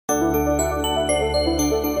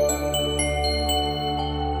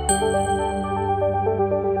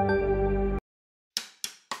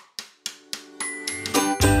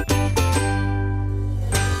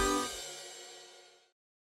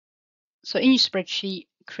So in your spreadsheet,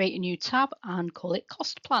 create a new tab and call it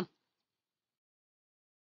Cost Plan.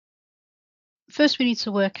 First, we need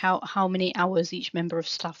to work out how many hours each member of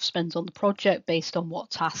staff spends on the project based on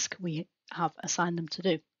what task we have assigned them to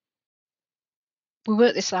do. We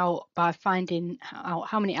work this out by finding out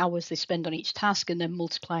how many hours they spend on each task and then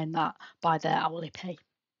multiplying that by their hourly pay.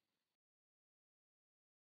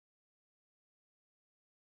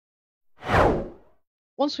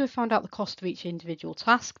 Once we've found out the cost of each individual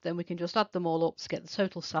task, then we can just add them all up to get the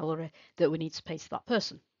total salary that we need to pay to that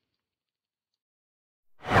person.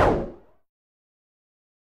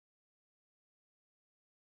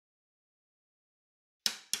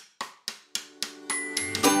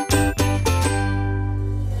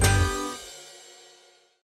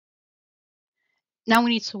 Now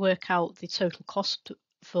we need to work out the total cost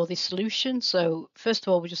for this solution. So first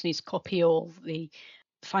of all, we just need to copy all the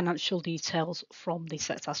financial details from the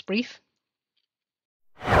set task brief.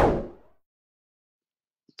 To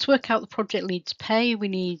work out the project lead's pay, we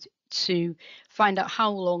need to find out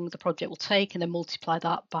how long the project will take and then multiply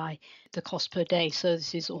that by the cost per day. So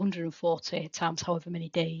this is 140 times however many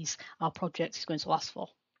days our project is going to last for.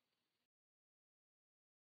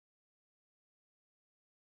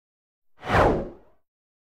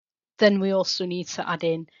 Then we also need to add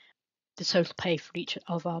in the total pay for each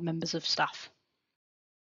of our members of staff.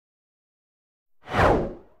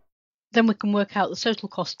 Then we can work out the total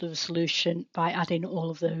cost of the solution by adding all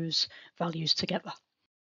of those values together.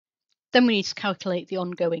 Then we need to calculate the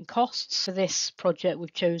ongoing costs. For this project,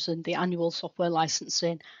 we've chosen the annual software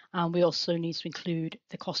licensing, and we also need to include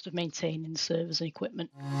the cost of maintaining the servers and equipment.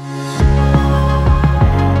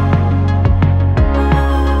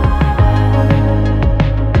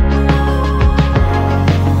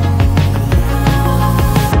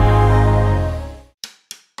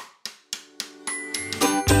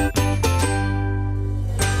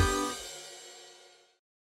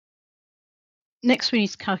 Next, we need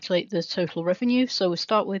to calculate the total revenue. So we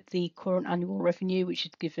start with the current annual revenue, which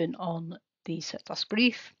is given on the set task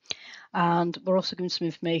brief. And we're also given some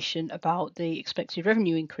information about the expected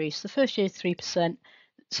revenue increase. The first year is 3%,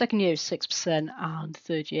 second year is 6%, and the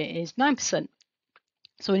third year is 9%.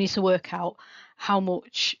 So we need to work out how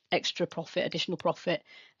much extra profit, additional profit,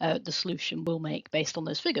 the solution will make based on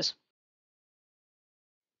those figures.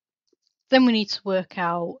 Then we need to work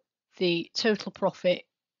out the total profit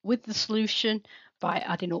with the solution by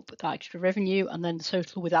adding up that extra revenue, and then the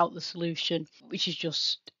total without the solution, which is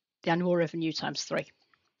just the annual revenue times 3.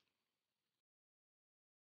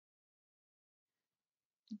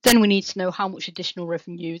 Then we need to know how much additional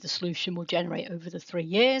revenue the solution will generate over the 3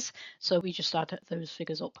 years, so we just add those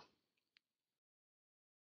figures up.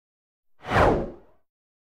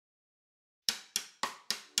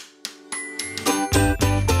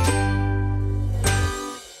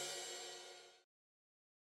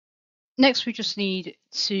 Next, we just need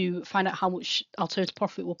to find out how much our total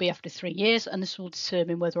profit will be after 3 years, and this will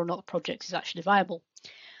determine whether or not the project is actually viable.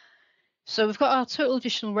 So we've got our total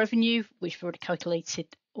additional revenue, which we've already calculated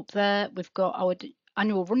up there. We've got our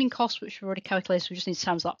annual running costs, which we've already calculated. So we just need to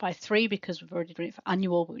times that by 3 because we've already done it for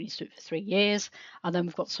annual, but we need to do it for 3 years. And then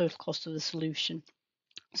we've got the total cost of the solution.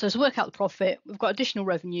 So to work out the profit, we've got additional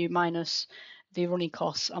revenue minus the running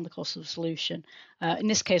costs and the cost of the solution. In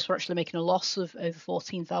this case, we're actually making a loss of over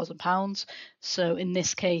 £14,000. So in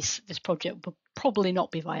this case, this project will probably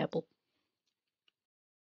not be viable.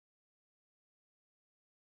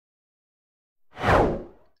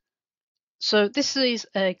 So this is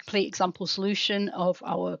a complete example solution of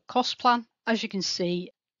our cost plan. As you can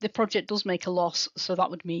see, the project does make a loss, so that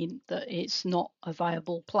would mean that it's not a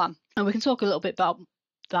viable plan. And we can talk a little bit about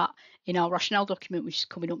that in our rationale document, which is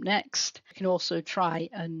coming up next. We can also try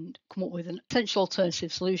and come up with an potential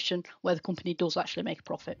alternative solution where the company does actually make a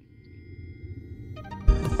profit.